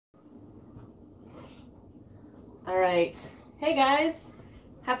All right. Hey guys,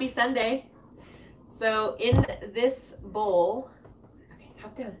 happy Sunday. So in this bowl, okay,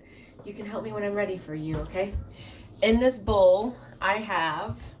 hop down. You can help me when I'm ready for you, okay? In this bowl, I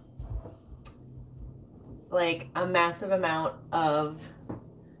have like a massive amount of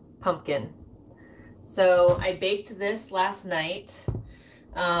pumpkin. So I baked this last night.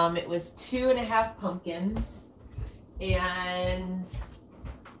 It was 2.5 pumpkins, and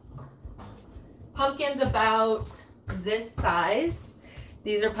pumpkins about this size.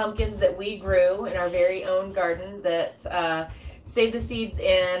 These are pumpkins that we grew in our very own garden that saved the seeds,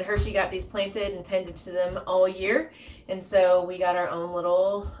 and Hershey got these planted and tended to them all year. And so we got our own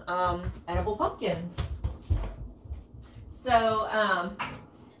little edible pumpkins. So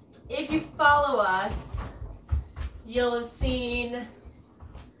if you follow us, you'll have seen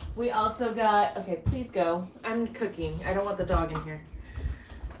we also got, okay, please go. I'm cooking. I don't want the dog in here.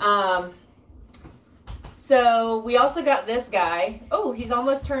 So we also got this guy. Oh, he's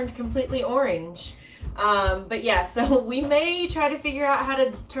almost turned completely orange. But yeah, so we may try to figure out how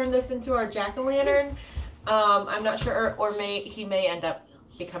to turn this into our jack-o'-lantern. I'm not sure, or he may end up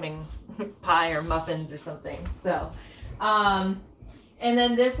becoming pie or muffins or something. So, and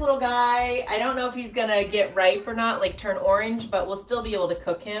then this little guy, I don't know if he's gonna get ripe or not, like turn orange, but we'll still be able to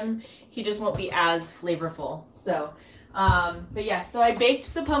cook him. He just won't be as flavorful. So, but yeah, so I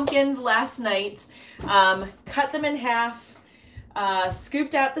baked the pumpkins last night, cut them in half,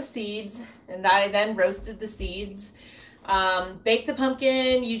 scooped out the seeds, and I then roasted the seeds. Bake the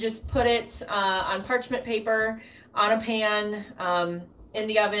pumpkin, you just put it on parchment paper on a pan in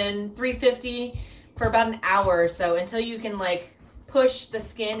the oven, 350 for about an hour or so until you can like push the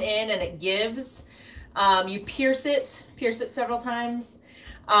skin in and it gives. You pierce it several times.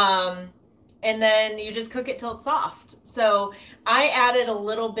 And then you just cook it till it's soft. So I added a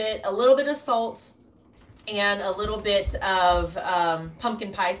little bit of salt and a little bit of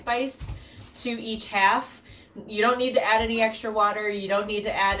pumpkin pie spice to each half. You don't need to add any extra water. You don't need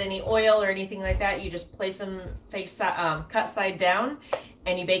to add any oil or anything like that. You just place them cut side down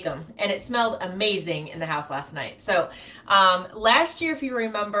and you bake them. And it smelled amazing in the house last night. So last year, if you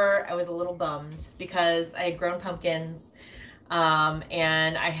remember, I was a little bummed because I had grown pumpkins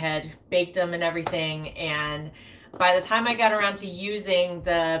and I had baked them and everything. And by the time I got around to using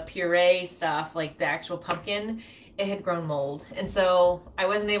the puree stuff, like the actual pumpkin, it had grown mold. And so I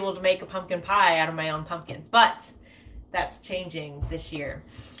wasn't able to make a pumpkin pie out of my own pumpkins, but that's changing this year.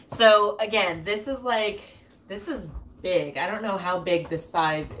 So again, this is big. I don't know how big this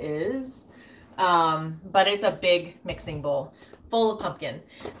size is, but it's a big mixing bowl full of pumpkin.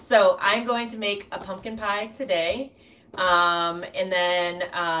 So I'm going to make a pumpkin pie today. And then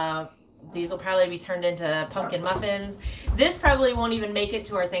these will probably be turned into pumpkin muffins. This probably won't even make it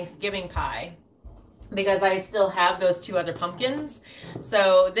to our Thanksgiving pie because I still have those 2 other pumpkins.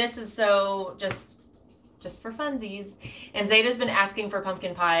 So this is just for funsies. And Zeta's been asking for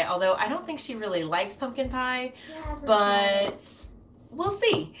pumpkin pie, although I don't think she really likes pumpkin pie, but we'll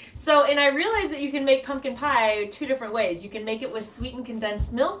see. So, and I realized that you can make pumpkin pie 2 different ways. You can make it with sweetened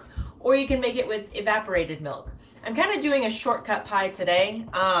condensed milk, or you can make it with evaporated milk. I'm kind of doing a shortcut pie today.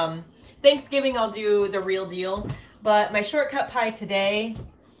 Thanksgiving, I'll do the real deal, but my shortcut pie today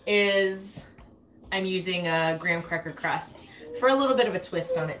is I'm using a graham cracker crust for a little bit of a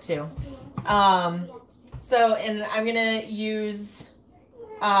twist on it too. So, and I'm gonna use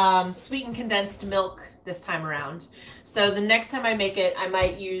sweetened condensed milk this time around. So the next time I make it, I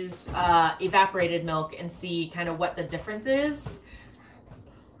might use evaporated milk and see kind of what the difference is.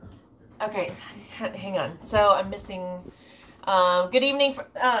 Okay, hang on. So I'm missing, good evening,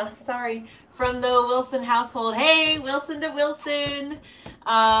 from the Wilson household. Hey, Wilson to Wilson.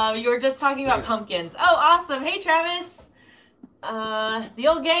 You were just talking about pumpkins. Oh, awesome. Hey, Travis. The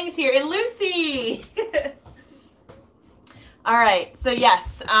old gang's here. And Lucy. All right. So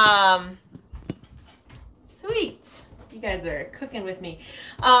yes. Sweet. You guys are cooking with me.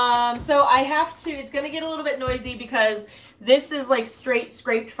 So I have to, it's going to get a little bit noisy because this is like straight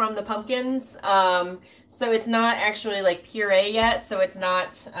scraped from the pumpkins. So it's not actually like puree yet. So it's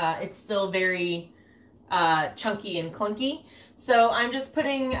not, it's still very chunky and clunky. So I'm just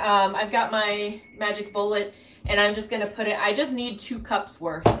putting, I've got my magic bullet and I'm just going to put it, I just need 2 cups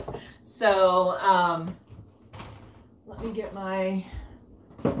worth. So let me get my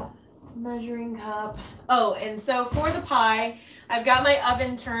measuring cup. Oh, and so for the pie, I've got my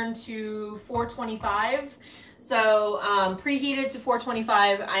oven turned to 425. So preheated to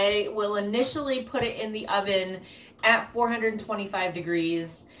 425. I will initially put it in the oven at 425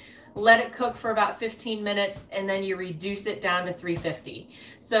 degrees. Let it cook for about 15 minutes and then you reduce it down to 350.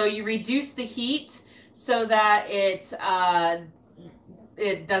 So you reduce the heat so that it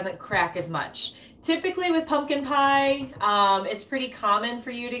doesn't crack as much. Typically with pumpkin pie, it's pretty common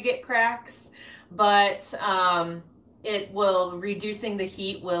for you to get cracks, but it will, reducing the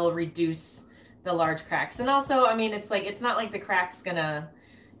heat will reduce the large cracks. And also, I mean, it's like, it's not like the crack's gonna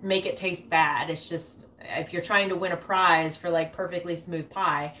make it taste bad. It's just, if you're trying to win a prize for like perfectly smooth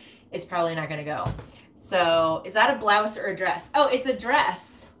pie, it's probably not gonna go. So is that a blouse or a dress? Oh, it's a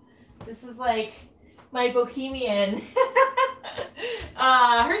dress. This is like my bohemian.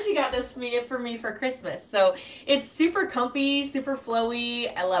 Hershey got this for me for Christmas. So it's super comfy, super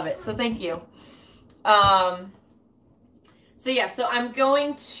flowy. I love it. So thank you. So yeah, so I'm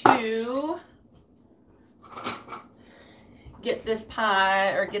going to get this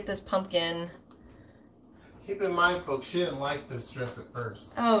pie, or get this pumpkin. Keep in mind, folks, she didn't like this dress at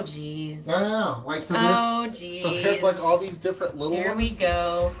first. Oh, geez. No. Like, so there's, oh, geez. So there's like all these different little Here ones. we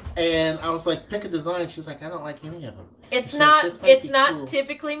go. And I was like, pick a design. She's like, I don't like any of them. It's not, like, it's not cool.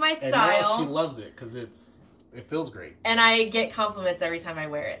 typically my And style. now she loves it because it feels great. And I get compliments every time I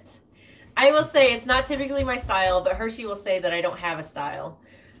wear it. I will say it's not typically my style, but Hershey will say that I don't have a style.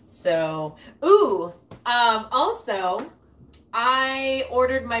 So, ooh, also, I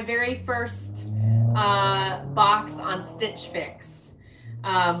ordered my very first box on Stitch Fix,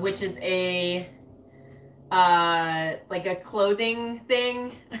 which is a like a clothing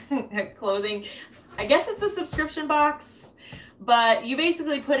thing. I guess it's a subscription box, but you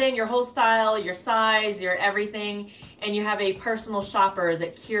basically put in your whole style, your size, your everything, and you have a personal shopper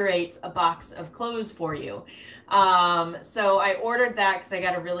that curates a box of clothes for you. So I ordered that because I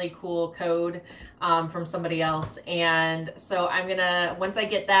got a really cool code from somebody else. And so I'm gonna, once I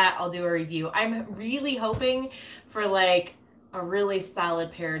get that, I'll do a review. I'm really hoping for like a really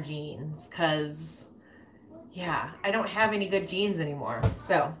solid pair of jeans, because yeah, I don't have any good jeans anymore.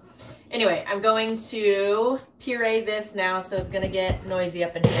 So anyway, I'm going to puree this now, so it's gonna get noisy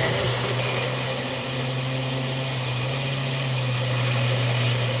up in here.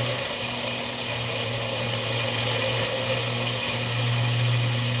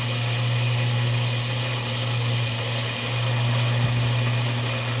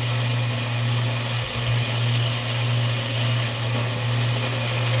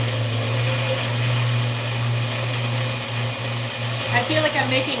 I feel like I'm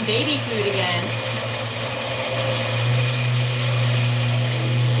making baby food again.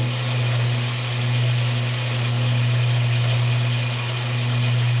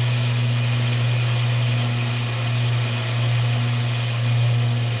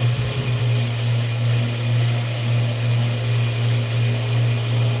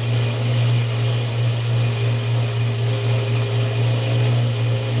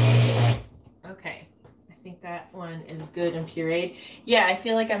 That one is good and pureed. Yeah, I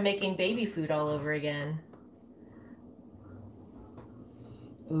feel like I'm making baby food all over again.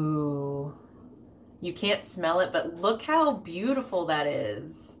 Ooh. You can't smell it, but look how beautiful that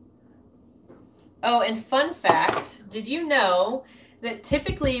is. Oh, and fun fact, did you know that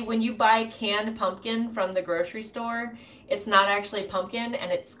typically when you buy canned pumpkin from the grocery store, it's not actually pumpkin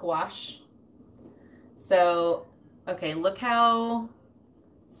and it's squash? So, okay, look how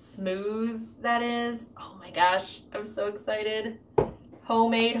smooth that is. Oh my gosh, I'm so excited.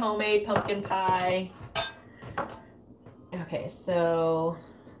 Homemade pumpkin pie. Okay, so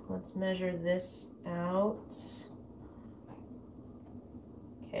let's measure this out.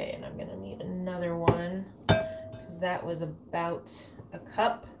 Okay, and I'm gonna need another one because that was about a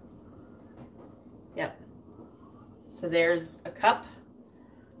cup. Yep. So there's a cup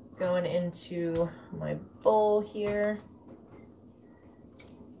going into my bowl here.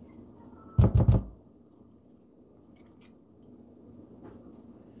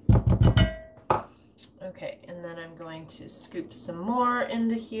 Okay, and then I'm going to scoop some more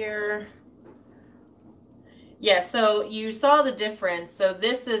into here. Yeah, so you saw the difference. So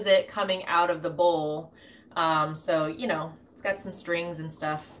this is it coming out of the bowl. So, you know, it's got some strings and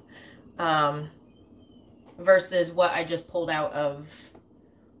stuff, versus what I just pulled out of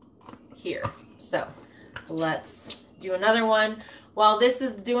here. So let's do another one. While this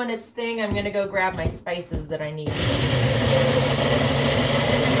is doing its thing, I'm gonna go grab my spices that I need.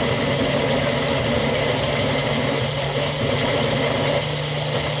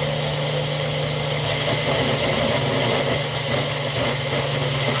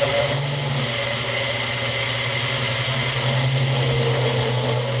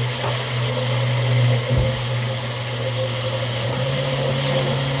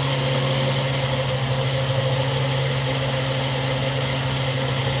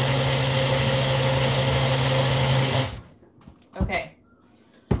 Okay,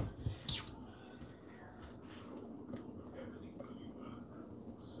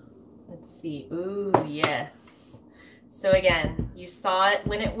 see. Ooh, yes. So again, you saw it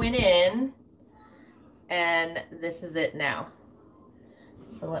when it went in, and this is it now.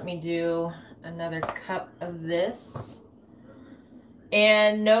 So let me do another cup of this.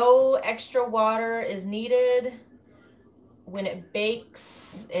 And no extra water is needed. When it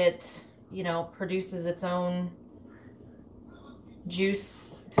bakes, it, you know, produces its own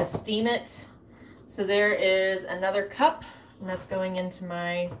juice to steam it. So there is another cup, and that's going into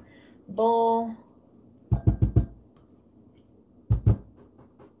my bowl.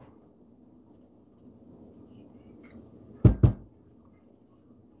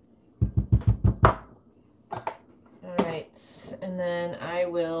 All right, and then I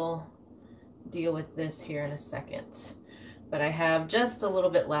will deal with this here in a second. But I have just a little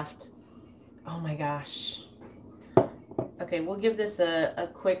bit left. Oh my gosh. Okay, we'll give this a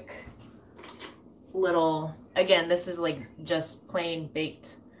quick little, again, this is like just plain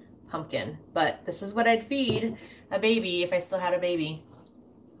baked pumpkin, but this is what I'd feed a baby if I still had a baby.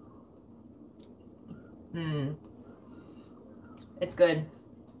 It's good.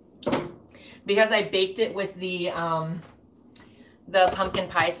 Because I baked it with the pumpkin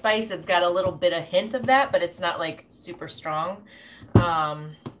pie spice, it's got a little bit of hint of that, but it's not like super strong. Yeah,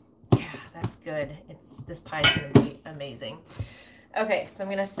 that's good. This pie is going to be amazing. Okay, so I'm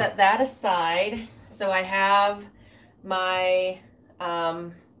going to set that aside. So I have my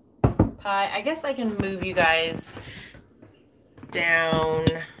pie. I guess I can move you guys down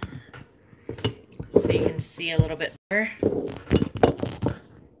so you can see a little bit better.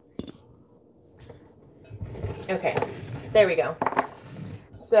 Okay, there we go.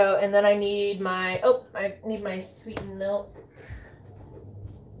 So, and then I need my, I need my sweetened milk.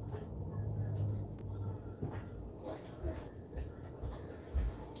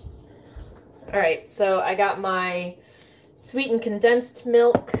 All right, so I got my sweetened condensed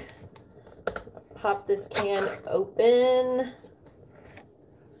milk. Pop this can open.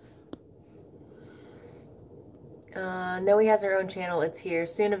 Noe has her own channel. It's here.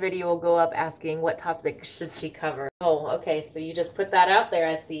 Soon a video will go up asking what topic should she cover. Oh, okay. So you just put that out there,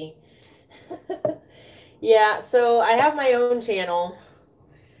 I see. Yeah, so I have my own channel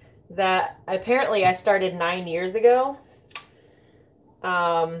that apparently I started 9 years ago.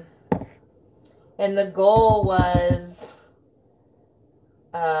 And the goal was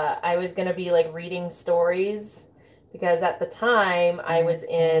I was going to be like reading stories because at the time I was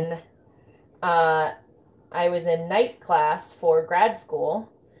in night class for grad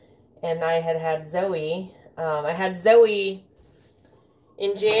school, and I had Zoe. I had Zoe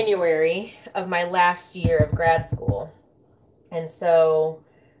in January of my last year of grad school. And so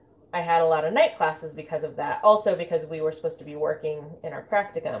I had a lot of night classes because of that. Also because we were supposed to be working in our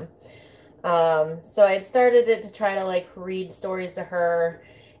practicum. So I had started it to try to like read stories to her.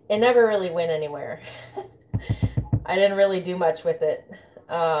 It never really went anywhere. I didn't really do much with it.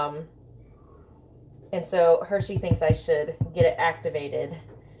 And so Hershey thinks I should get it activated.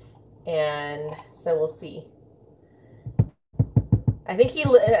 And so we'll see. I think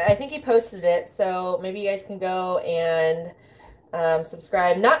he posted it, so maybe you guys can go and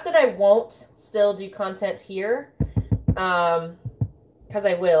subscribe. Not that I won't still do content here, because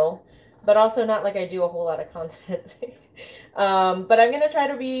I will, but also not like I do a whole lot of content. But I'm going to try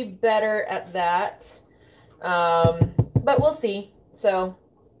to be better at that. But we'll see. So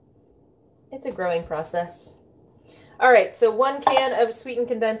it's a growing process. All right, so 1 can of sweetened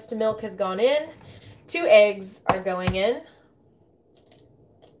condensed milk has gone in. 2 eggs are going in.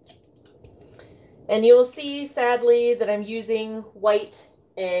 And you'll see, sadly, that I'm using white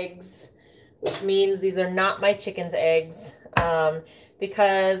eggs, which means these are not my chicken's eggs,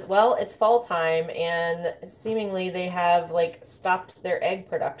 because, well, it's fall time, and seemingly they have, like, stopped their egg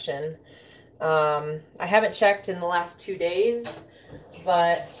production. I haven't checked in the last 2 days,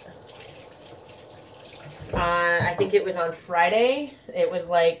 but I think it was on Friday. It was,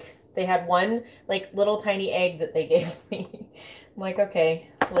 like, they had 1, like, little tiny egg that they gave me. I'm like, okay,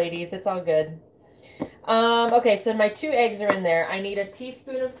 ladies, it's all good. Okay, so my 2 eggs are in there. I need a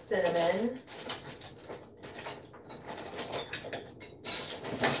teaspoon of cinnamon.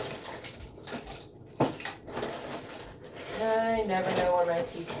 I never know where my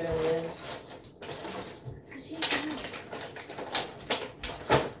teaspoon is.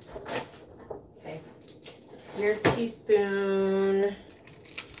 Okay, your teaspoon.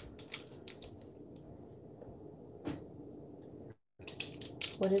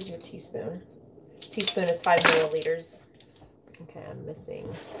 What is your teaspoon? Teaspoon is 5 milliliters. Okay, I'm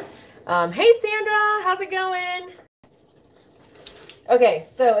missing. Hey Sandra, how's it going? Okay,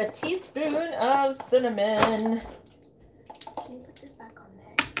 so a teaspoon of cinnamon. Can you put this back on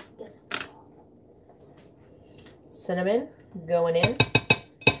there? Yes. cinnamon going in.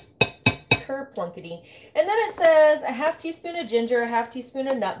 Plunkety. And then it says a half teaspoon of ginger, a half teaspoon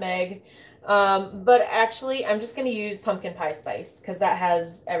of nutmeg. But actually, I'm just going to use pumpkin pie spice because that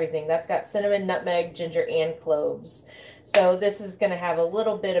has everything. That's got cinnamon, nutmeg, ginger, and cloves. So this is going to have a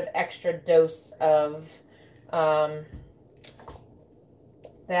little bit of extra dose of that.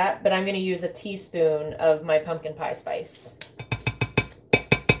 But I'm going to use a teaspoon of my pumpkin pie spice.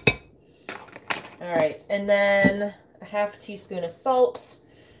 All right. And then a half teaspoon of salt.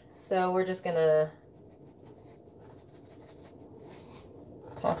 So we're just gonna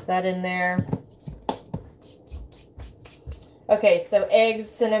toss that in there. Okay, so eggs,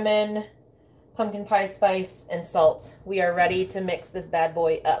 cinnamon, pumpkin pie spice, and salt. We are ready to mix this bad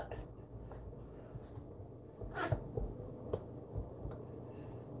boy up.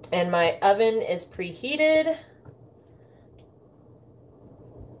 And my oven is preheated.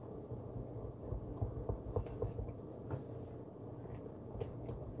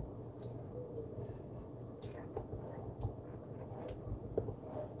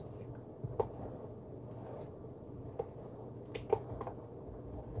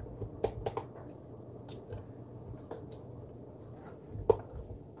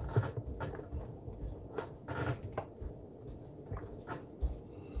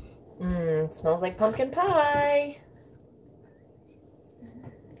 It smells like pumpkin pie.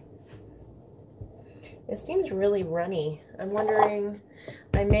 It seems really runny. I'm wondering,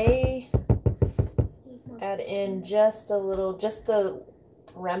 I may add in just a little, just the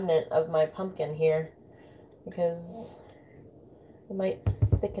remnant of my pumpkin here because it might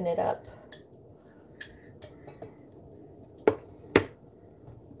thicken it up.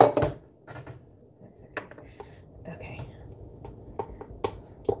 Okay.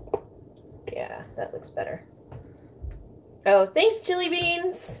 Yeah, that looks better. Oh, thanks, Chili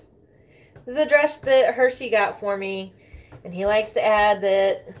Beans. This is a dress that Hershey got for me, and he likes to add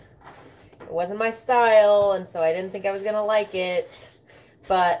that it wasn't my style, and so I didn't think I was gonna like it,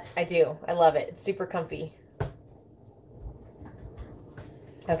 but I do. I love it. It's super comfy.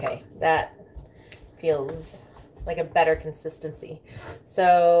 Okay, that feels like a better consistency.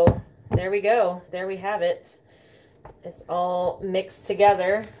 So there we go. There we have it. It's all mixed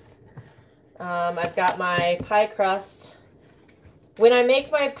together. I've got my pie crust. When I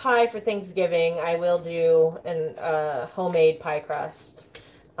make my pie for Thanksgiving, I will do a homemade pie crust.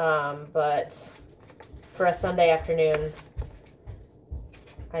 But for a Sunday afternoon,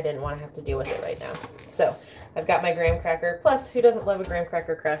 I didn't want to have to deal with it right now. So I've got my graham cracker. Plus, who doesn't love a graham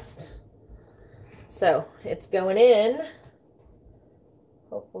cracker crust? So it's going in.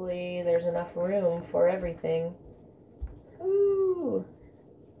 Hopefully there's enough room for everything. Ooh.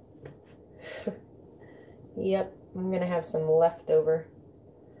 Yep, I'm going to have some leftover.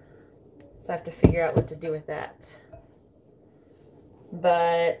 So I have to figure out what to do with that.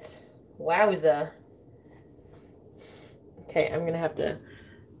 But, wowza. Okay, I'm going to have to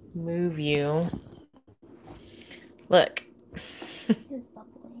move you. Look.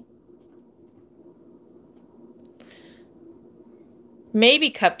 Maybe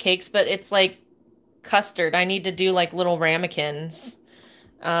cupcakes, but it's like custard. I need to do like little ramekins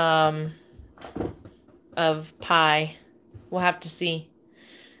of pie. We'll have to see.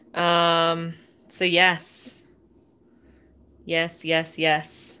 So yes. Yes, yes,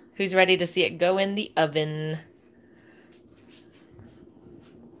 yes. Who's ready to see it go in the oven?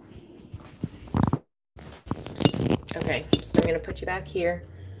 Okay, so I'm going to put you back here.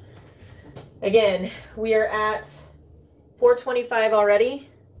 Again, we are at 425 already.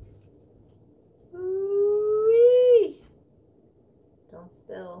 Ooh-wee. Don't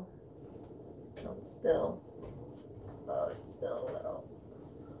spill. Don't spill. Oh, it spilled a little.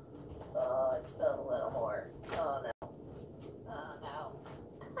 Oh, it spilled a little more. Oh, no. Oh, no.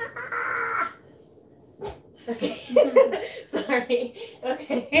 Okay. Sorry.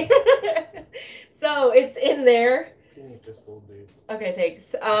 Okay. So it's in there. You need this little dude. Okay, thanks.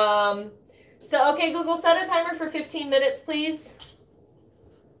 So, okay, Google, set a timer for 15 minutes, please.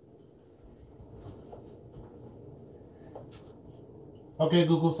 Okay,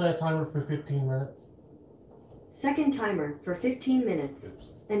 Google, set a timer for 15 minutes. Second timer for 15 minutes.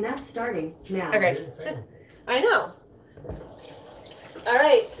 Oops. And that's starting now. I Okay. didn't say anything. I know. All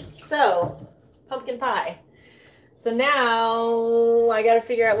right, so pumpkin pie. So now I got to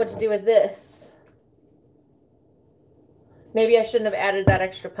figure out what to do with this. Maybe I shouldn't have added that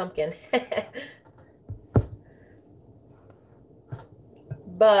extra pumpkin.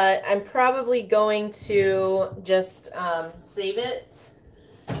 But I'm probably going to just save it.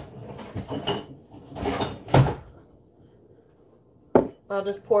 I'll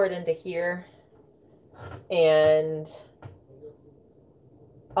just pour it into here. and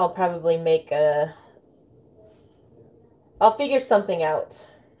I'll probably make I'll figure something out.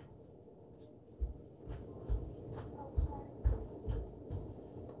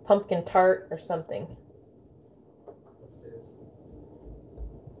 Pumpkin tart or something.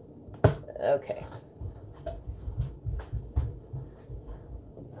 Okay.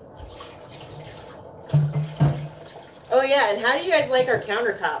 Oh yeah, and how do you guys like our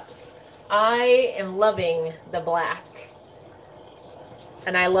countertops? I am loving the black.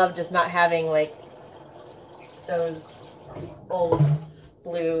 And I love just not having like those old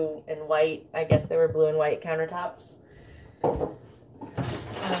blue and white, I guess they were blue and white countertops.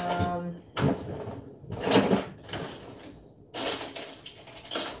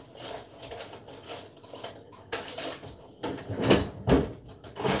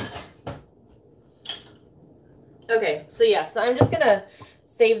 Okay, so yeah, so I'm just gonna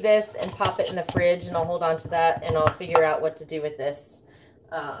save this and pop it in the fridge, and I'll hold on to that, and I'll figure out what to do with this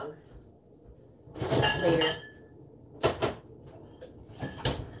later.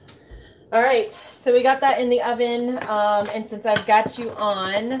 All right, so we got that in the oven, and since I've got you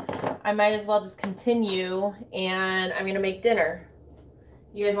on, I might as well just continue, and I'm gonna make dinner.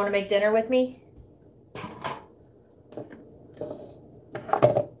 You guys want to make dinner with me?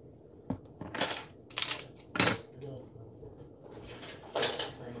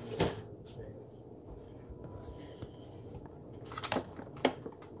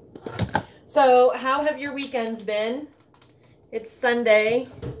 So how have your weekends been? It's Sunday,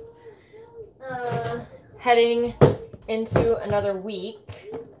 heading into another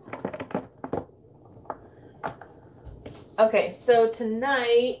week. Okay, so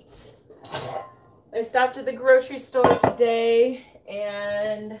tonight I stopped at the grocery store today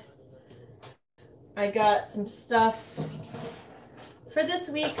and I got some stuff for this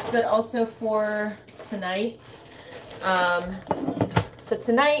week, but also for tonight. So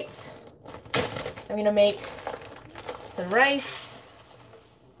tonight I'm gonna make some rice.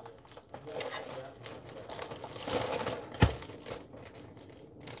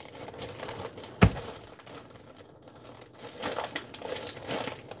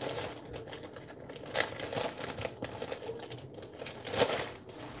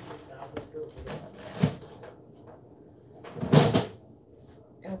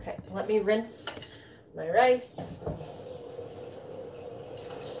 Okay, let me rinse my rice.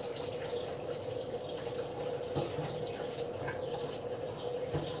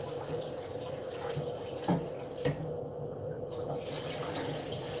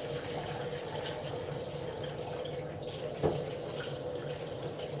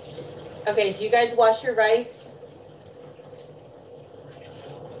 Okay, do you guys wash your rice?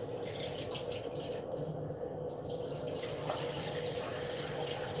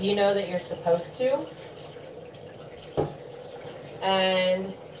 Do you know that you're supposed to?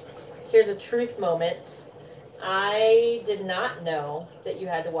 And here's a truth moment. I did not know that you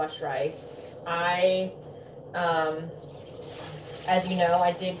had to wash rice. As you know,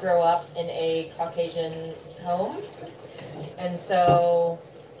 I did grow up in a Caucasian home. And so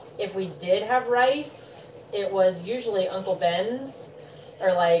if we did have rice, it was usually Uncle Ben's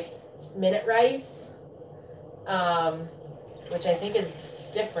or like minute rice, which I think is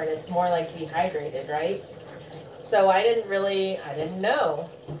different. It's more like dehydrated, right? So I didn't know.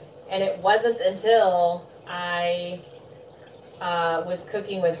 And it wasn't until I was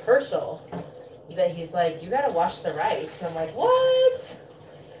cooking with Herschel that he's like, you gotta wash the rice. And I'm like, what?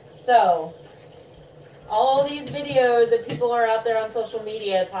 So all these videos that people are out there on social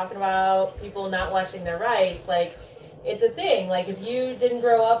media talking about people not washing their rice, like, it's a thing. Like, if you didn't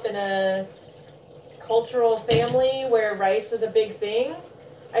grow up in a cultural family where rice was a big thing,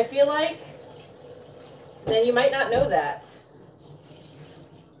 I feel like, then you might not know that.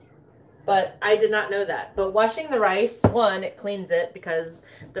 But I did not know that. But washing the rice, one, it cleans it because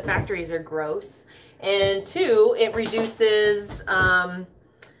the factories are gross. And two, it reduces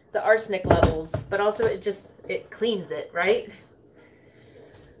the arsenic levels, but also it cleans it, right?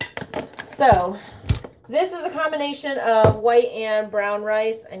 So this is a combination of white and brown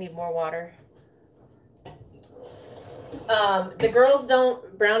rice. I need more water. The girls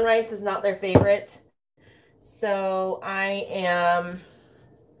brown rice is not their favorite. So I am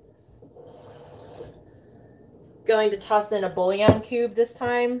going to toss in a bouillon cube this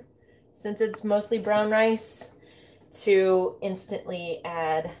time, since it's mostly brown rice, to instantly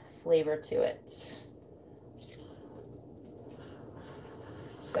add flavor to it.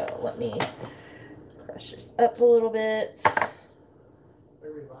 So let me crush this up a little bit. They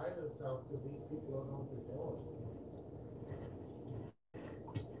revive themselves because these people don't know what they're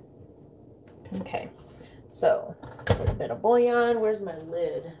doing. Okay, So, a little bit of bouillon. Where's my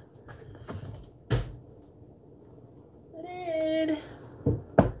lid? Lid.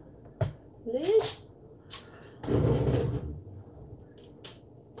 Lid.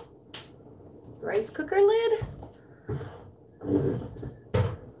 Rice cooker lid?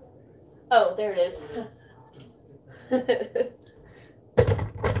 Oh, there it is.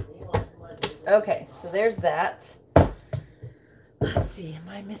 Okay, so there's that. Let's see, am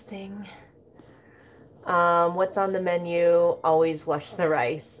I missing? What's on the menu? Always wash the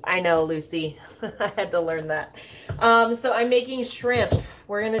rice. I know, Lucy. I had to learn that. So I'm making shrimp.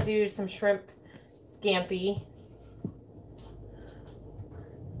 We're gonna do some shrimp scampi.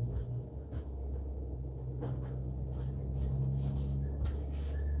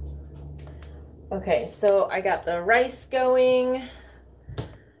 Okay, so I got the rice going,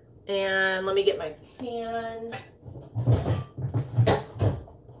 and let me get my pan.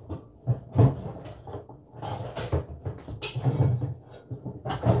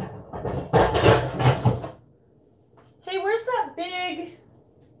 Hey, where's that big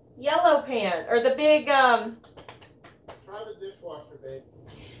yellow pan, or the big, Try the dishwasher, babe.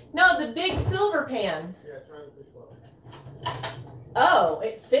 no, the big silver pan. Yeah, try the dishwasher. Oh,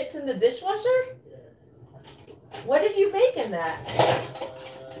 it fits in the dishwasher? Yeah. What did you make in that?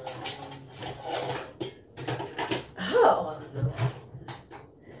 Oh.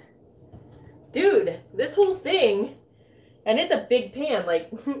 Dude, this whole thing, and it's a big pan,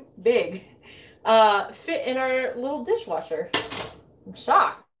 like big, fit in our little dishwasher. I'm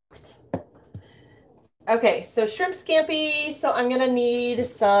shocked. Okay, so shrimp scampi. So I'm gonna need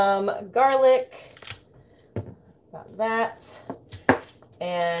some garlic, got that,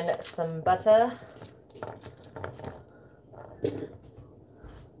 and some butter.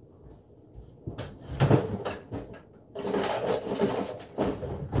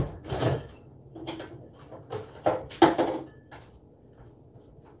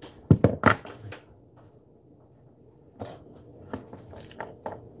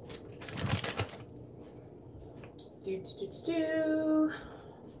 Do.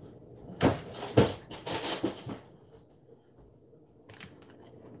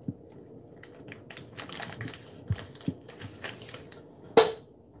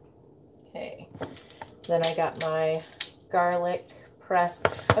 Okay, then I got my garlic press.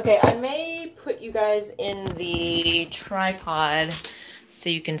 Okay, I may put you guys in the tripod so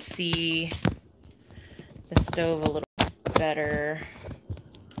you can see the stove a little better.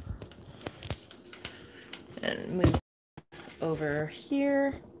 And move over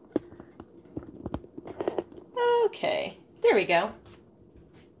here. Okay, there we go.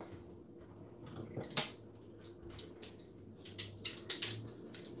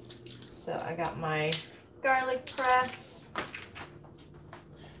 So I got my garlic press.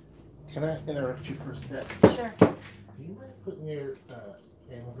 Can I interrupt you for a sec? Sure. Do you mind putting your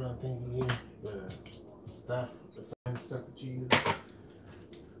Amazon thingy in the stuff, the sign stuff that you use?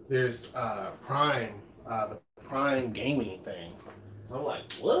 There's Prime, the Prime gaming thing. So I'm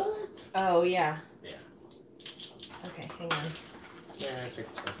like, what? Oh, yeah. Yeah. Okay, hang on. Yeah, check it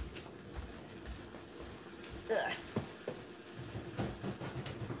out. Ugh.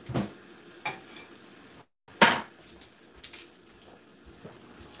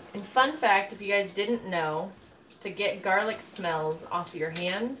 And fun fact, if you guys didn't know, to get garlic smells off your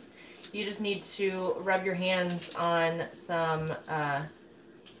hands, you just need to rub your hands on some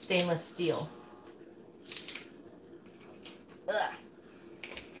stainless steel. Ugh.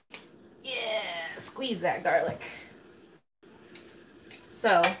 Yeah, squeeze that garlic.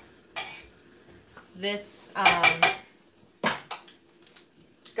 So, this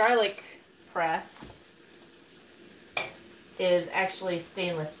garlic press is actually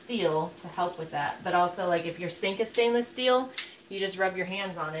stainless steel to help with that. But also, like, if your sink is stainless steel, you just rub your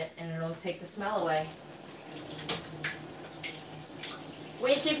hands on it and it'll take the smell away.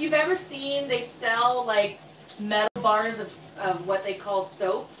 Which, if you've ever seen, they sell like metal bars of what they call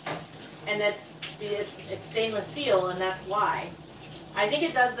soap, and it's stainless steel, and that's why. I think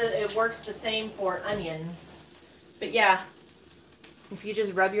it works the same for onions. But yeah, if you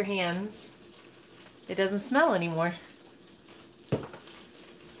just rub your hands, it doesn't smell anymore.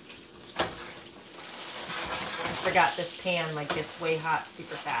 I forgot this pan like gets way hot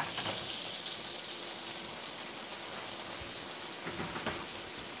super fast.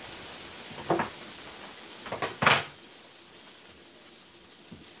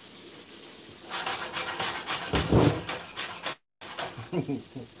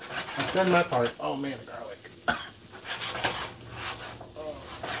 I've done my part. Oh man, the garlic.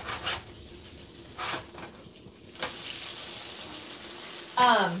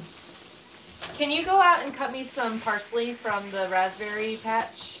 can you go out and cut me some parsley from the raspberry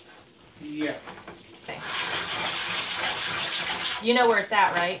patch? Yeah. Okay. You know where it's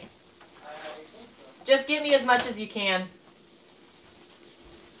at, right? Just get me as much as you can.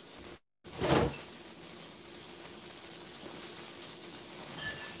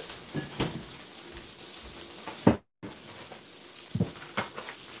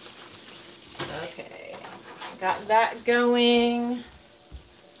 Okay, got that going.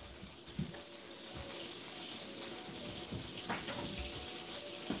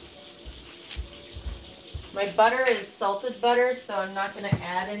 My butter is salted butter, so I'm not going to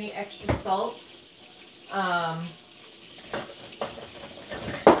add any extra salt. I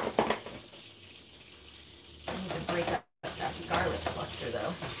need to break up that garlic cluster,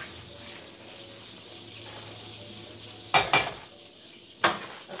 though.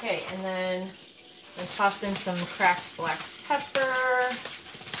 Okay, and then I'm toss in some cracked black pepper.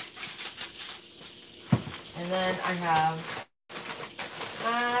 And then I have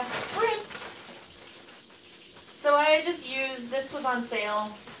shrimps. So I just used, this was on sale.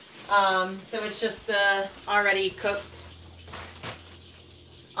 So it's just the already cooked.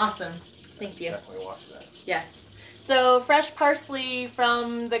 Awesome. Thank you. Definitely watch that. Yes. So fresh parsley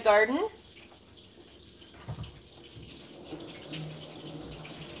from the garden.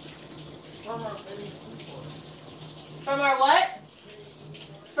 From our what?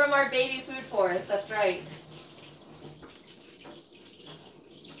 From our baby food forest, that's right.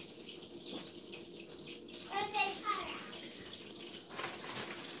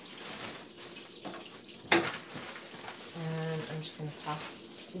 And I'm just going to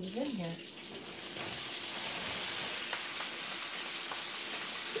toss these in here.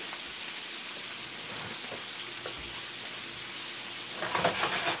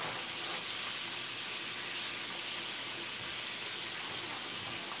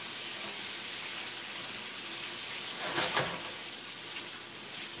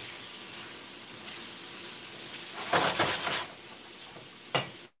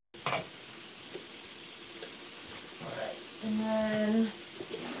 And then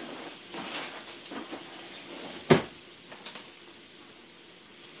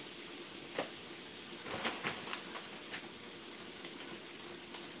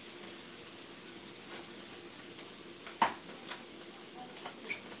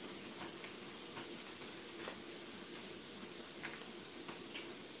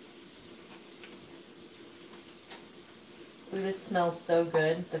ooh, this smells so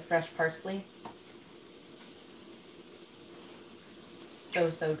good, the fresh parsley.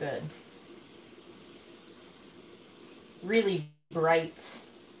 So good. Really bright.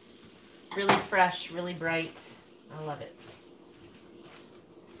 Really fresh, really bright. I love it.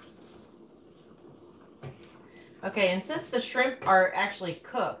 Okay, and since the shrimp are actually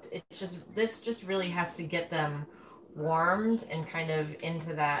cooked, this just really has to get them warmed and kind of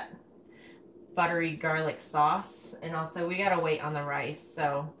into that buttery garlic sauce. And also we gotta wait on the rice,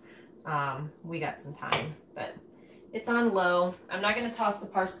 so we got some time, but it's on low. I'm not gonna toss the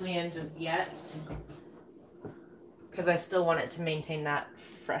parsley in just yet because I still want it to maintain that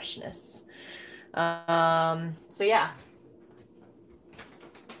freshness. So yeah.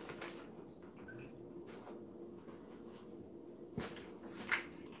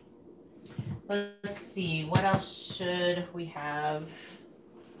 Let's see, what else should we have?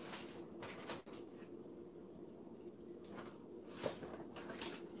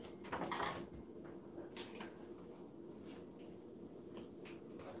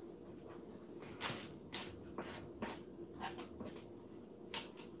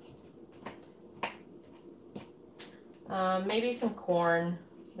 Maybe some corn.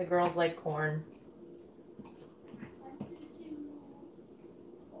 The girls like corn.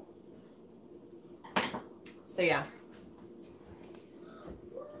 So yeah.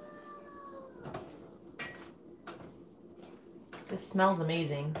 This smells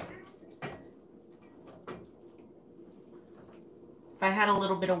amazing. If I had a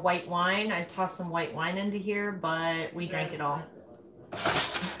little bit of white wine, I'd toss some white wine into here, but we drank it all.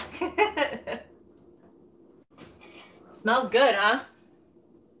 Smells good, huh?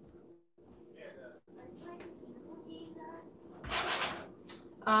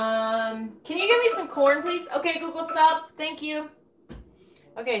 Can you give me some corn, please? Okay, Google, stop. Thank you.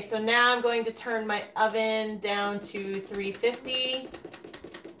 Okay, so now I'm going to turn my oven down to 350.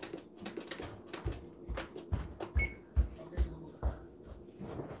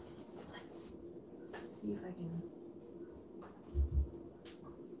 Let's see if I can.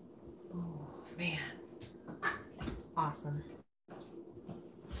 Oh, man. That's awesome.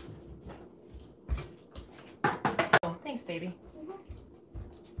 Oh, thanks, baby.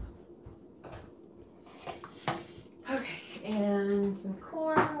 then some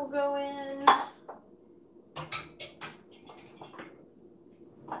corn will go in.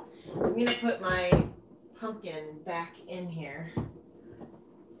 I'm gonna put my pumpkin back in here.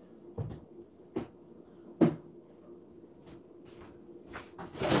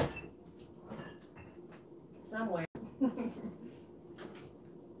 Somewhere.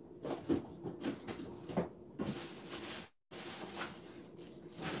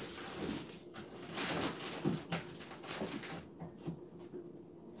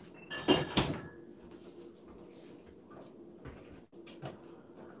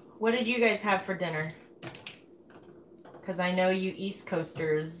 What did you guys have for dinner? Because I know you East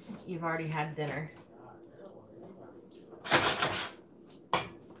Coasters, you've already had dinner.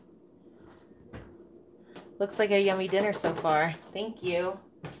 Looks like a yummy dinner so far. Thank you.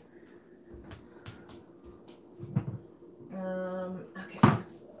 Okay,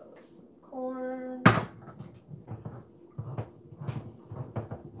 so some corn.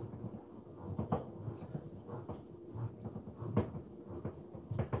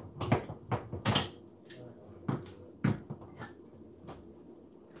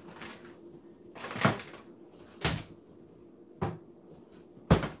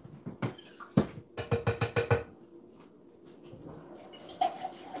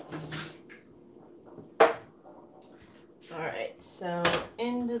 Alright, so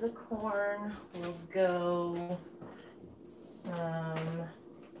into the corn will go some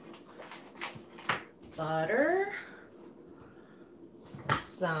butter,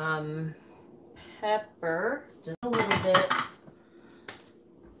 some pepper, just a little bit,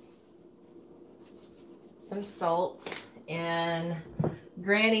 some salt, and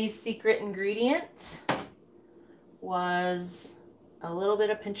Granny's secret ingredient was a little bit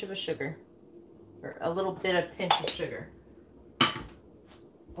of pinch of sugar. Or a little bit of pinch of sugar.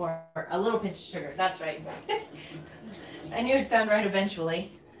 Or a little pinch of sugar, that's right. I knew it'd sound right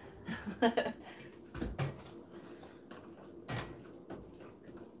eventually. Alright,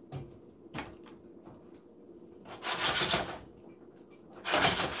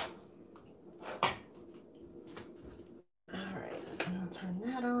 I'll turn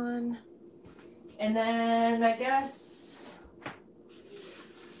that on. And then I guess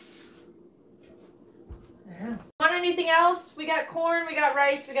want anything else? We got corn, we got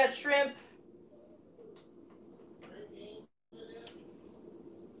rice, we got shrimp.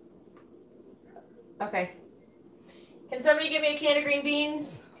 Okay. Can somebody give me a can of green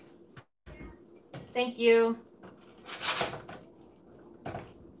beans? Thank you. It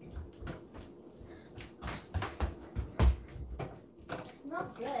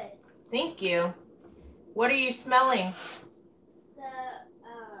smells good. Thank you. What are you smelling?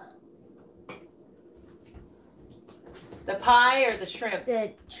 The pie or the shrimp?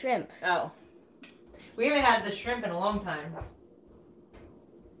 The shrimp. Oh. We haven't had the shrimp in a long time.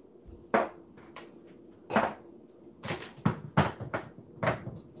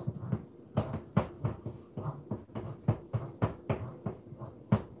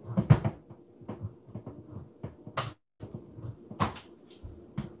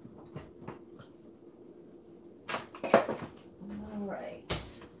 All right.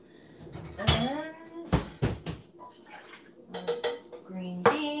 And green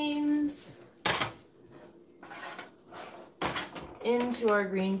beans. Into our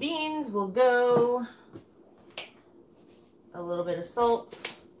green beans will go a little bit of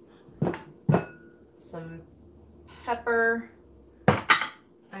salt, some pepper.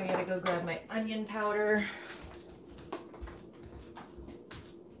 I gotta go grab my onion powder.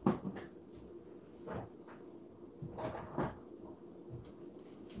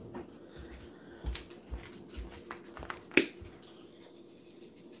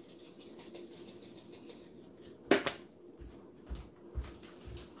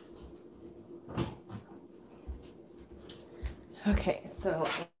 Okay, so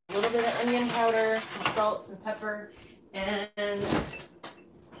a little bit of onion powder, some salt, some pepper, and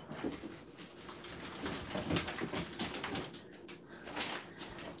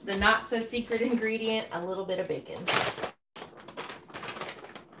the not so secret ingredient, a little bit of bacon.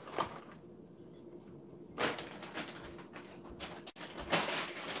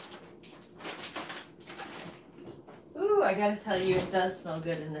 Ooh, I gotta tell you, it does smell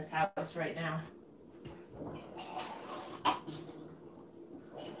good in this house right now.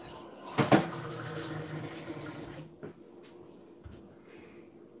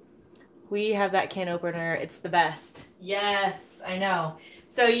 We have that can opener. It's the best. Yes, I know.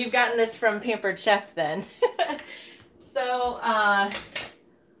 So you've gotten this from Pampered Chef then. So,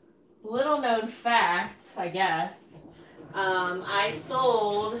 little known fact, I guess. I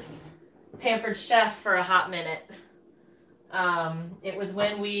sold Pampered Chef for a hot minute. It was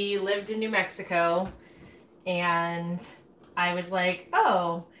when we lived in New Mexico, and I was like,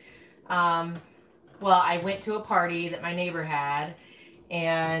 oh, well, I went to a party that my neighbor had,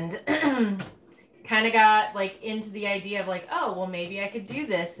 and kind of got like into the idea of like, oh, well, maybe I could do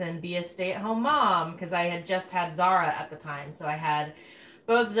this and be a stay-at-home mom, because I had just had Zara at the time. So I had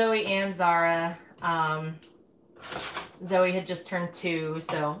both Zoe and Zara. Zoe had just turned 2,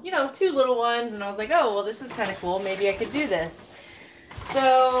 so, you know, 2 little ones, and I was like, oh, well, this is kind of cool. Maybe I could do this.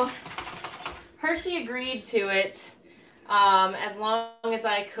 So Hershey agreed to it, as long as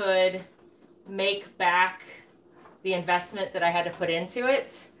I could make back the investment that I had to put into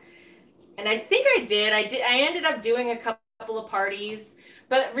it. And I think I did. I ended up doing a couple of parties,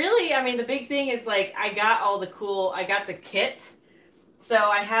 but really, I mean, the big thing is like I got the kit. So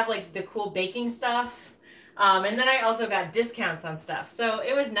I have like the cool baking stuff. And then I also got discounts on stuff. So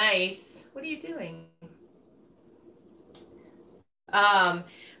it was nice. What are you doing?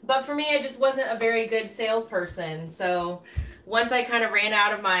 But for me, I just wasn't a very good salesperson. So once I kind of ran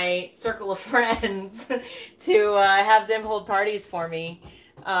out of my circle of friends to have them hold parties for me,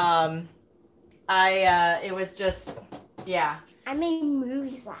 it was just, yeah. I made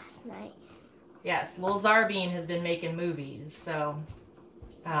movies last night. Yes, little Zarbean has been making movies, so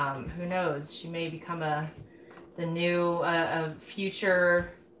who knows? She may become the new a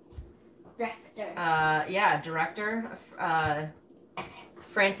future Director. director.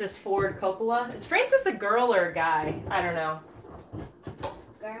 Francis Ford Coppola. Is Francis a girl or a guy? I don't know.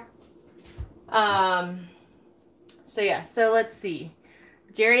 Girl. So yeah, so let's see.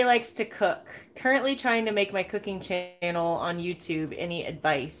 Jerry likes to cook. Currently trying to make my cooking channel on YouTube. Any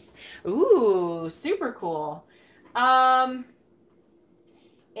advice? Ooh, super cool.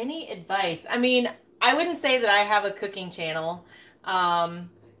 Any advice? I mean, I wouldn't say that I have a cooking channel,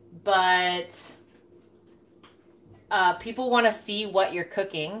 but people want to see what you're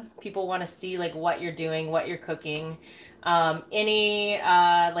cooking. People want to see like what you're doing, what you're cooking.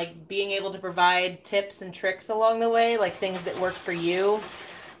 Like being able to provide tips and tricks along the way, like things that work for you.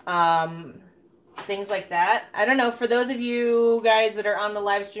 Things like that. I don't know, for those of you guys that are on the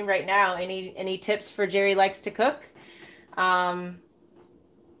live stream right now, any tips for Jerry Likes to Cook?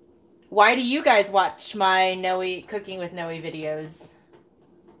 Why do you guys watch my Noe Cooking with Noe videos?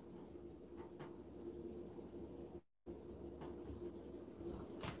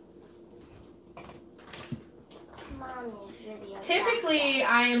 Mommy's video. Typically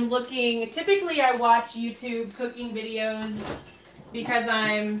I watch YouTube cooking videos because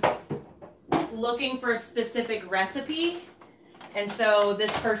I'm looking for a specific recipe. And so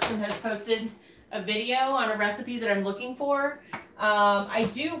this person has posted a video on a recipe that I'm looking for. I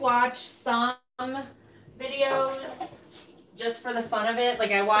do watch some videos just for the fun of it.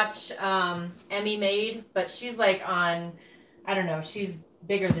 Like I watch Emmy Made, but she's like on, I don't know, she's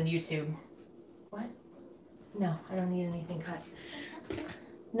bigger than YouTube. What? No, I don't need anything cut.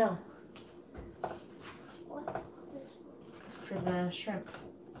 No. What is this? For the shrimp.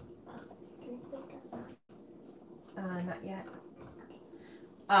 Not yet.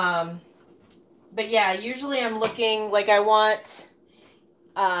 But yeah, usually I'm looking, like I want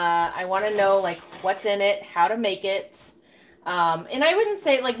to know like what's in it, how to make it. And I wouldn't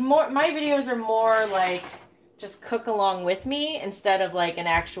say like my videos are more like just cook along with me instead of like an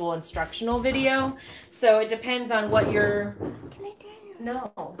actual instructional video. So it depends on what you're,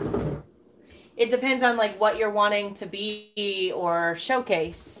 no. It depends on like what you're wanting to be or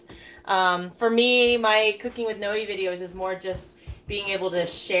showcase. For me, my Cooking with Noe videos is more just being able to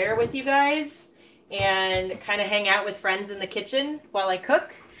share with you guys and kind of hang out with friends in the kitchen while I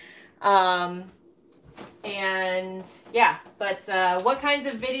cook. And yeah, but what kinds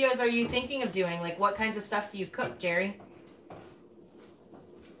of videos are you thinking of doing? Like what kinds of stuff do you cook, Jerry?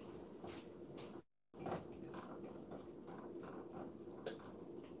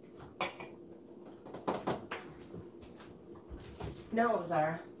 No,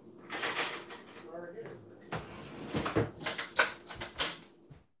 Zara.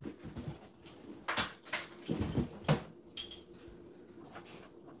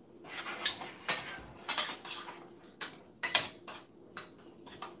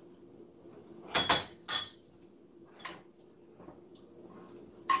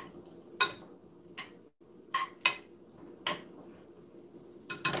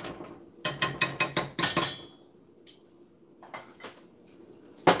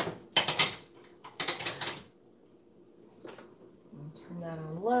 That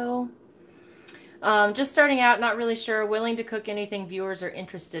on low. Just starting out, not really sure, willing to cook anything viewers are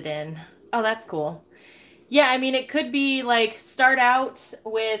interested in. Oh, that's cool. Yeah, I mean, it could be like start out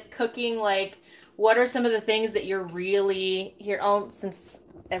with cooking like what are some of the things that you're really here? Oh, since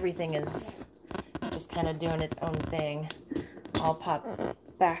everything is just kind of doing its own thing, I'll pop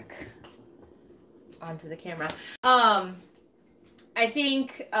back onto the camera. I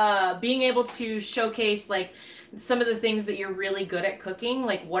think being able to showcase like some of the things that you're really good at cooking,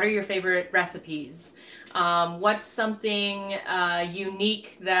 like what are your favorite recipes? What's something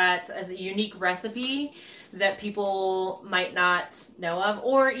unique that as a unique recipe that people might not know of,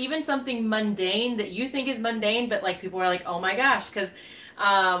 or even something mundane that you think is mundane, but like people are like, oh my gosh, because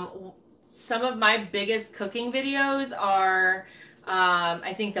some of my biggest cooking videos are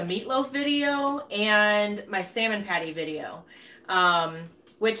I think the meatloaf video and my salmon patty video.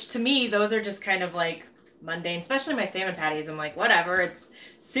 Which to me, those are just kind of like mundane, especially my salmon patties. I'm like, whatever, it's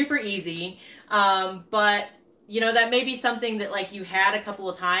super easy. But you know, that may be something that like you had a couple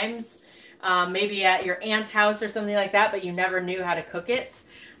of times, maybe at your aunt's house or something like that, but you never knew how to cook it.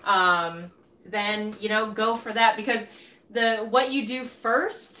 Then, you know, go for that, because what you do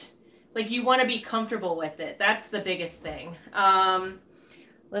first, like you want to be comfortable with it. That's the biggest thing.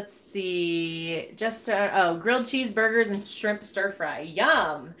 Let's see, just, grilled cheeseburgers and shrimp stir fry.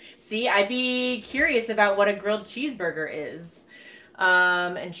 Yum. See, I'd be curious about what a grilled cheeseburger is.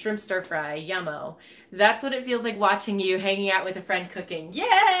 And shrimp stir fry, yummo. That's what it feels like watching you hanging out with a friend cooking.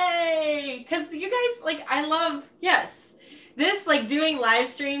 Yay! Because you guys, like, I love, yes. This, like, doing live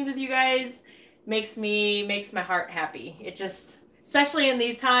streams with you guys makes my heart happy. It just, especially in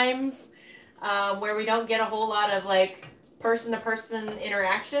these times, where we don't get a whole lot of, like, person-to-person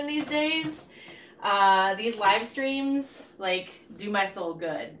interaction these days, these live streams like do my soul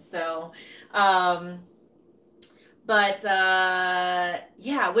good. So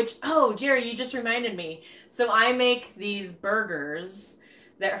yeah, which, oh Jerry, you just reminded me, so I make these burgers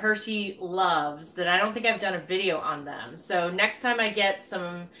that Hershey loves that I don't think I've done a video on them. So next time I get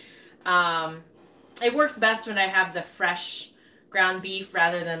some, it works best when I have the fresh ground beef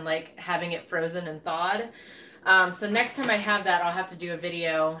rather than like having it frozen and thawed. So next time I have that, I'll have to do a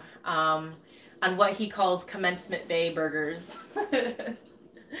video on what he calls commencement bay burgers.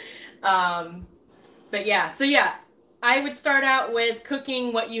 But yeah, so yeah, I would start out with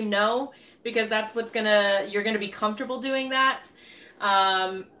cooking what you know, because that's what's you're gonna be comfortable doing that.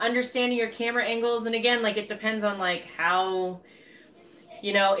 Understanding your camera angles, and again, like it depends on like how,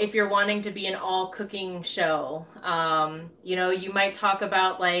 you know, if you're wanting to be an all cooking show, you know, you might talk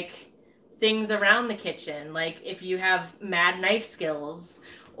about like things around the kitchen, like if you have mad knife skills,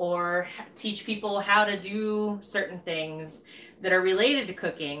 or teach people how to do certain things that are related to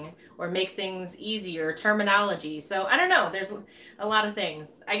cooking, or make things easier, terminology. So I don't know, there's a lot of things.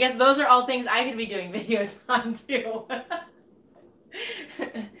 I guess those are all things I could be doing videos on too.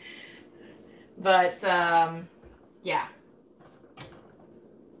 But yeah,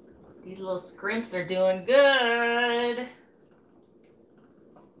 these little scrimps are doing good.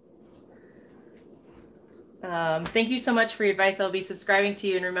 Thank you so much for your advice. I'll be subscribing to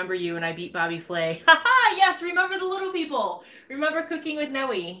you and remember you when I beat Bobby Flay. Haha, yes, remember the little people. Remember cooking with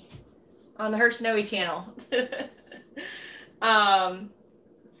Noeie on the HershNoeie channel.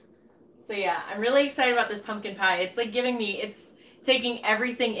 So yeah, I'm really excited about this pumpkin pie. It's like it's taking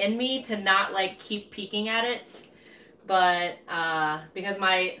everything in me to not like keep peeking at it. But because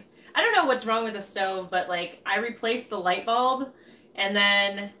I don't know what's wrong with the stove, but like I replaced the light bulb and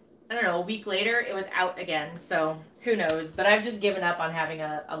then I don't know, a week later, it was out again. So who knows? But I've just given up on having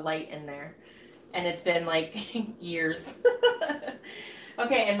a light in there. And it's been like years.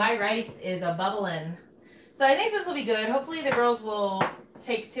 Okay, and my rice is a bubbling. So I think this will be good. Hopefully the girls will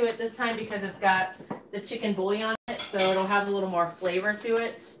take to it this time because it's got the chicken bouillon on it. So it'll have a little more flavor to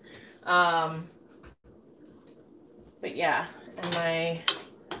it. But yeah, and my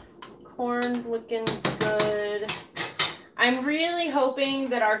corn's looking good. I'm really hoping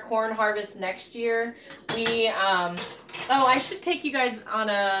that our corn harvest next year, oh, I should take you guys on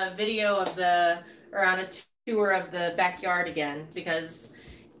a video of on a tour of the backyard again, because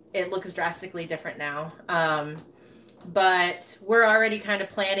it looks drastically different now. But we're already kind of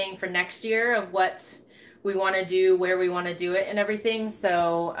planning for next year of what we want to do, where we want to do it and everything.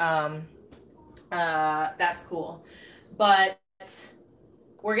 So that's cool. But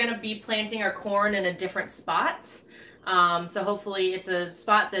we're going to be planting our corn in a different spot. So hopefully it's a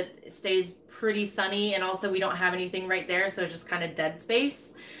spot that stays pretty sunny, and also we don't have anything right there, so just kind of dead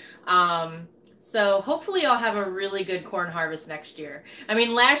space. So hopefully I'll have a really good corn harvest next year. I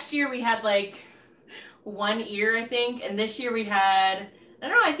mean, last year we had like 1 ear, I think, and this year we had, I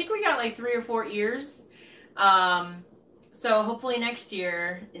don't know, I think we got like 3 or 4 ears. So hopefully next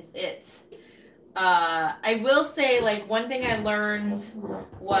year is it. I will say, like, one thing I learned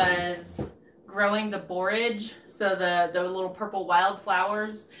was growing the borage, so the little purple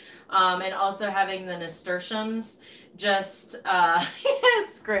wildflowers, and also having the nasturtiums, just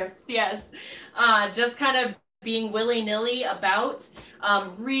scripts, yes, just kind of being willy-nilly about,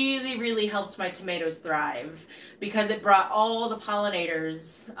 really helped my tomatoes thrive, because it brought all the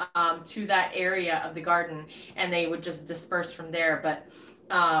pollinators to that area of the garden, and they would just disperse from there. But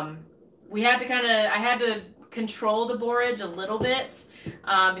I had to control the borage a little bit,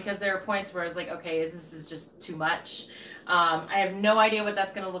 because there were points where I was like, okay, this is just too much. I have no idea what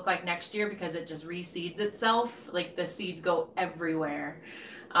that's going to look like next year, because it just reseeds itself. Like, the seeds go everywhere.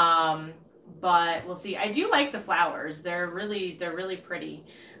 But we'll see. I do like the flowers. They're really pretty.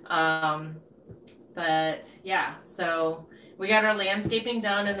 But yeah, so we got our landscaping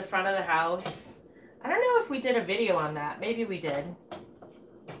done in the front of the house. I don't know if we did a video on that. Maybe we did.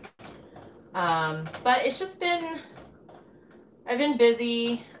 But it's just been, I've been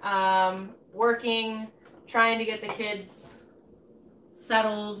busy, working, trying to get the kids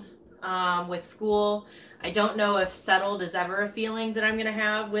settled, with school. I don't know if settled is ever a feeling that I'm going to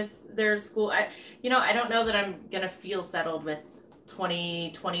have with their school. I don't know that I'm going to feel settled with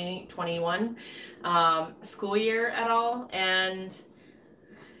 2020-21 school year at all. And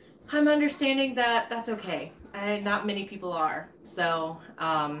I'm understanding that that's okay. Not many people are. So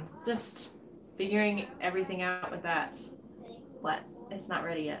just figuring everything out with that. What? It's not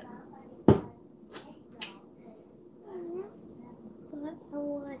ready yet.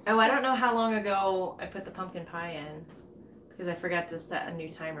 Oh, I don't know how long ago I put the pumpkin pie in, because I forgot to set a new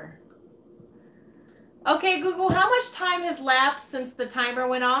timer. Okay, Google, how much time has lapsed since the timer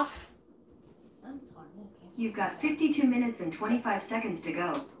went off? You've got 52 minutes and 25 seconds to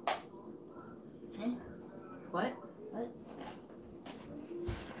go. What?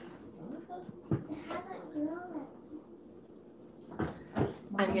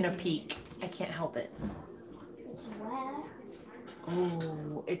 I'm gonna peek. I can't help it.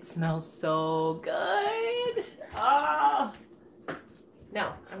 Oh, it smells so good. Oh.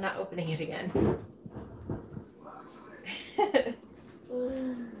 No, I'm not opening it again.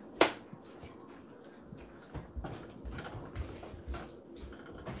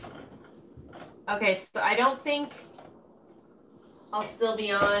 Okay, so I don't think I'll still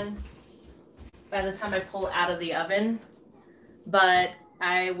be on by the time I pull it out of the oven, but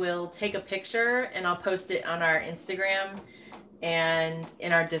I will take a picture and I'll post it on our Instagram and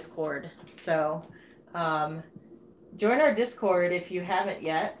in our Discord. So join our Discord if you haven't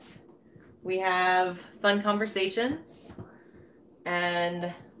yet. We have fun conversations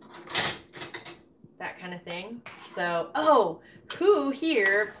and that kind of thing. So, oh, who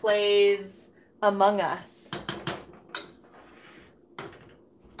here plays Among Us?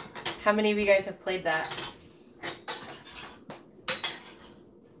 How many of you guys have played that?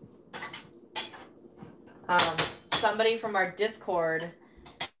 Somebody from our Discord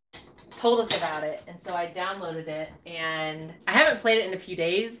told us about it, and so I downloaded it, and I haven't played it in a few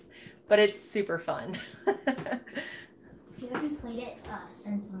days, but it's super fun. You haven't played it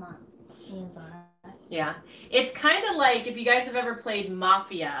since a month. Yeah, it's kind of like if you guys have ever played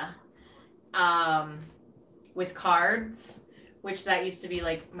Mafia with cards, which that used to be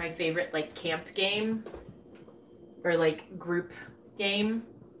like my favorite like camp game or like group game,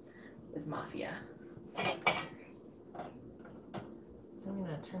 is Mafia. So I'm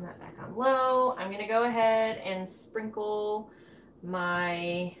going to turn that back on low. I'm going to go ahead and sprinkle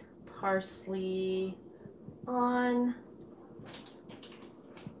my parsley on.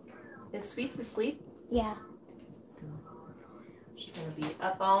 Is Sweets asleep? Yeah. She's going to be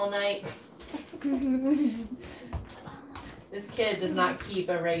up all night. This kid does not keep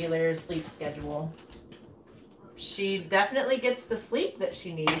a regular sleep schedule. She definitely gets the sleep that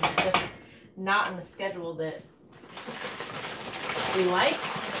she needs, just not in the schedule that we like,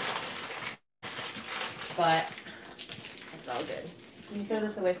 but it's all good. Can you throw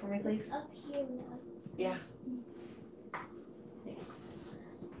this away for me, please? Up here now. Yeah. Thanks.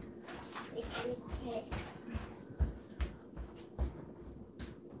 Okay.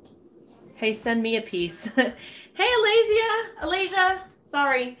 Hey, send me a piece. Hey, Alasia.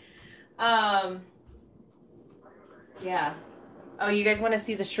 Sorry. Yeah. Oh, you guys want to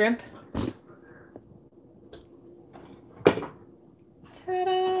see the shrimp?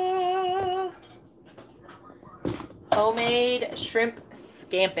 Ta-da! Homemade shrimp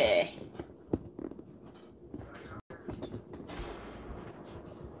scampi.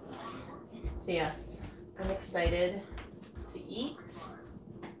 So yes, I'm excited to eat.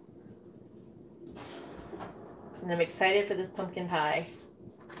 And I'm excited for this pumpkin pie.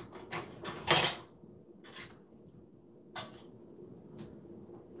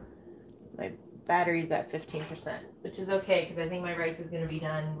 My battery's at 15%, which is okay because I think my rice is going to be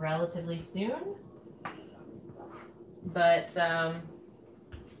done relatively soon. But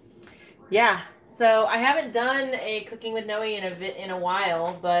yeah, so I haven't done a cooking with Noe in a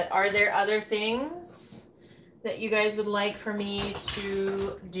while, but are there other things that you guys would like for me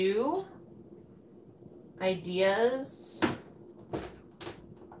to do? Ideas?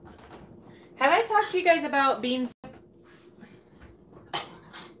 Have I talked to you guys about bean soup?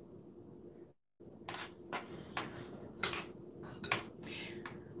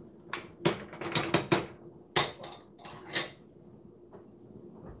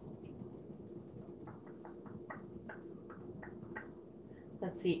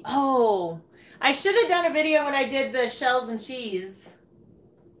 Let's see. Oh, I should have done a video when I did the shells and cheese.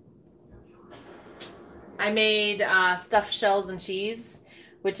 I made stuffed shells and cheese,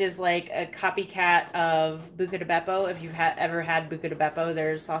 which is like a copycat of buca de beppo. If you've ever had buca de beppo,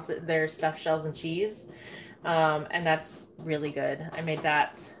 there's stuffed shells and cheese, and that's really good. I made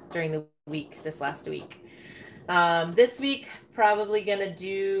that during the week, this last week. This week, probably gonna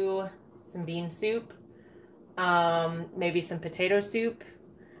do some bean soup, maybe some potato soup.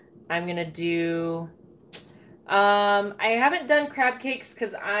 I'm gonna do, I haven't done crab cakes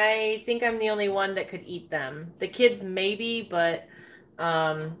because I think I'm the only one that could eat them. The kids maybe, but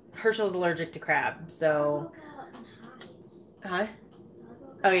Herschel's allergic to crab, so. Huh?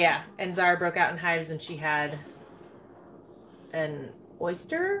 Oh yeah, and Zara broke out in hives and she had an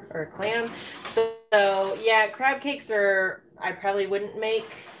oyster or a clam. So yeah, crab cakes I probably wouldn't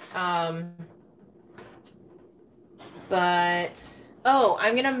make. But oh,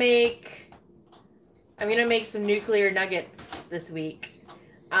 I'm gonna make some nuclear nuggets this week.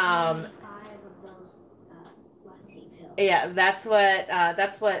 5 of those latte pills. Yeah, that's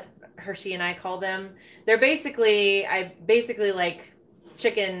what Hershey and I call them. They're basically like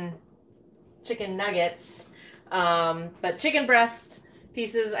chicken nuggets, but chicken breast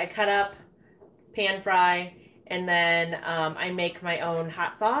pieces I cut up, pan fry, and then I make my own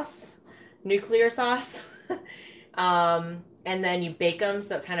hot sauce, nuclear sauce. And then you bake them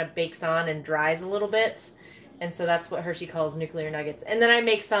so it kind of bakes on and dries a little bit. And so that's what Hershey calls nuclear nuggets. And then I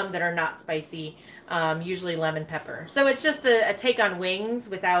make some that are not spicy, usually lemon pepper. So it's just a take on wings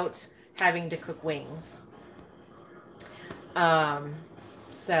without having to cook wings.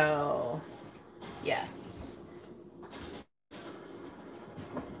 So yes.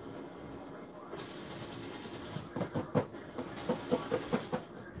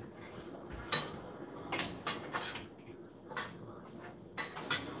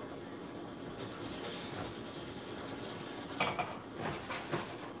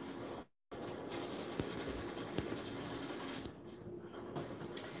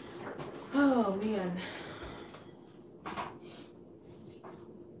 Oh man.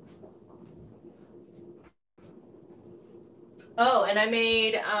 Oh, and I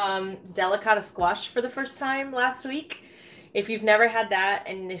made delicata squash for the first time last week. If you've never had that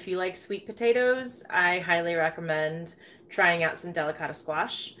and if you like sweet potatoes, I highly recommend trying out some delicata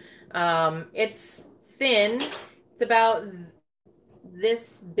squash. It's thin. It's about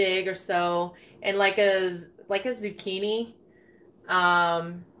this big or so, and like a zucchini.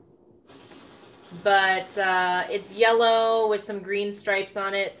 But it's yellow with some green stripes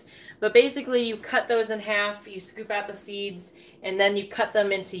on it. But basically you cut those in half, you scoop out the seeds, and then you cut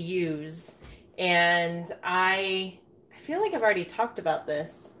them into U's. And I feel like I've already talked about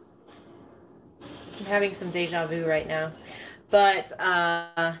this. I'm having some deja vu right now. But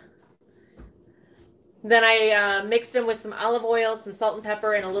then I mixed them with some olive oil, some salt and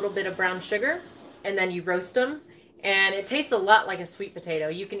pepper, and a little bit of brown sugar. And then you roast them. And it tastes a lot like a sweet potato.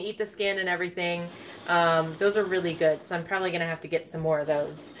 You can eat the skin and everything. Those are really good. So I'm probably going to have to get some more of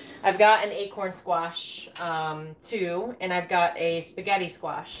those. I've got an acorn squash too. And I've got a spaghetti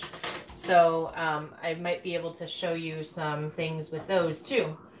squash. So I might be able to show you some things with those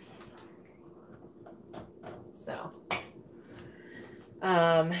too. So,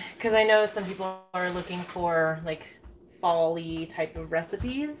 because I know some people are looking for like fall-y type of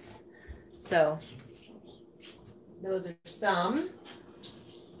recipes. So those are some.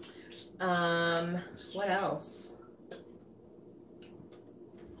 What else?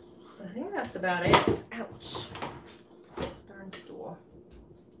 I think that's about it. Ouch. This darn stool.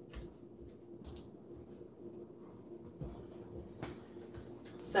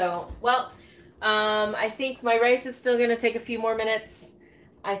 So, well, I think my rice is still going to take a few more minutes.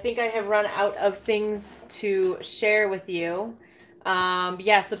 I think I have run out of things to share with you.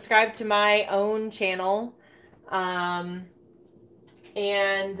 Yeah, subscribe to my own channel. And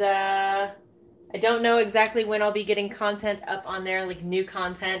I I don't know exactly when I'll be getting content up on there, like new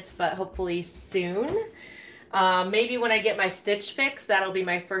content, but hopefully soon. Maybe when I get my stitch fix, that'll be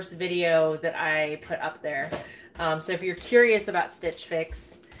my first video that I put up there. So if you're curious about Stitch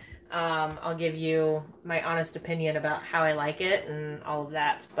Fix, I'll give you my honest opinion about how I like it and all of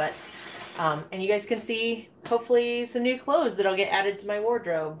that. But and you guys can see hopefully some new clothes that'll get added to my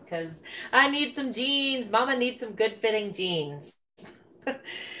wardrobe because I need some jeans. Mama needs some good fitting jeans.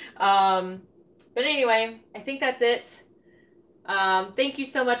 But anyway, I think that's it. Thank you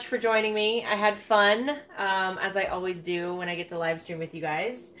so much for joining me. I had fun, as I always do when I get to live stream with you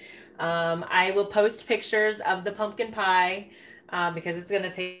guys. I will post pictures of the pumpkin pie because it's going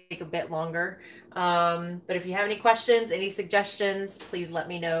to take a bit longer. But if you have any questions, any suggestions, please let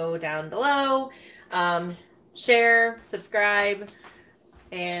me know down below. Share, subscribe,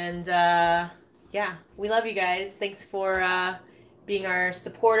 and yeah, we love you guys. Thanks for being our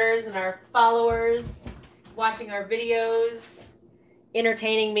supporters and our followers, watching our videos,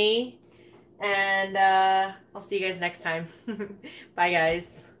 entertaining me, and I'll see you guys next time. Bye,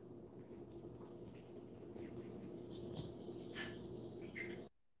 guys.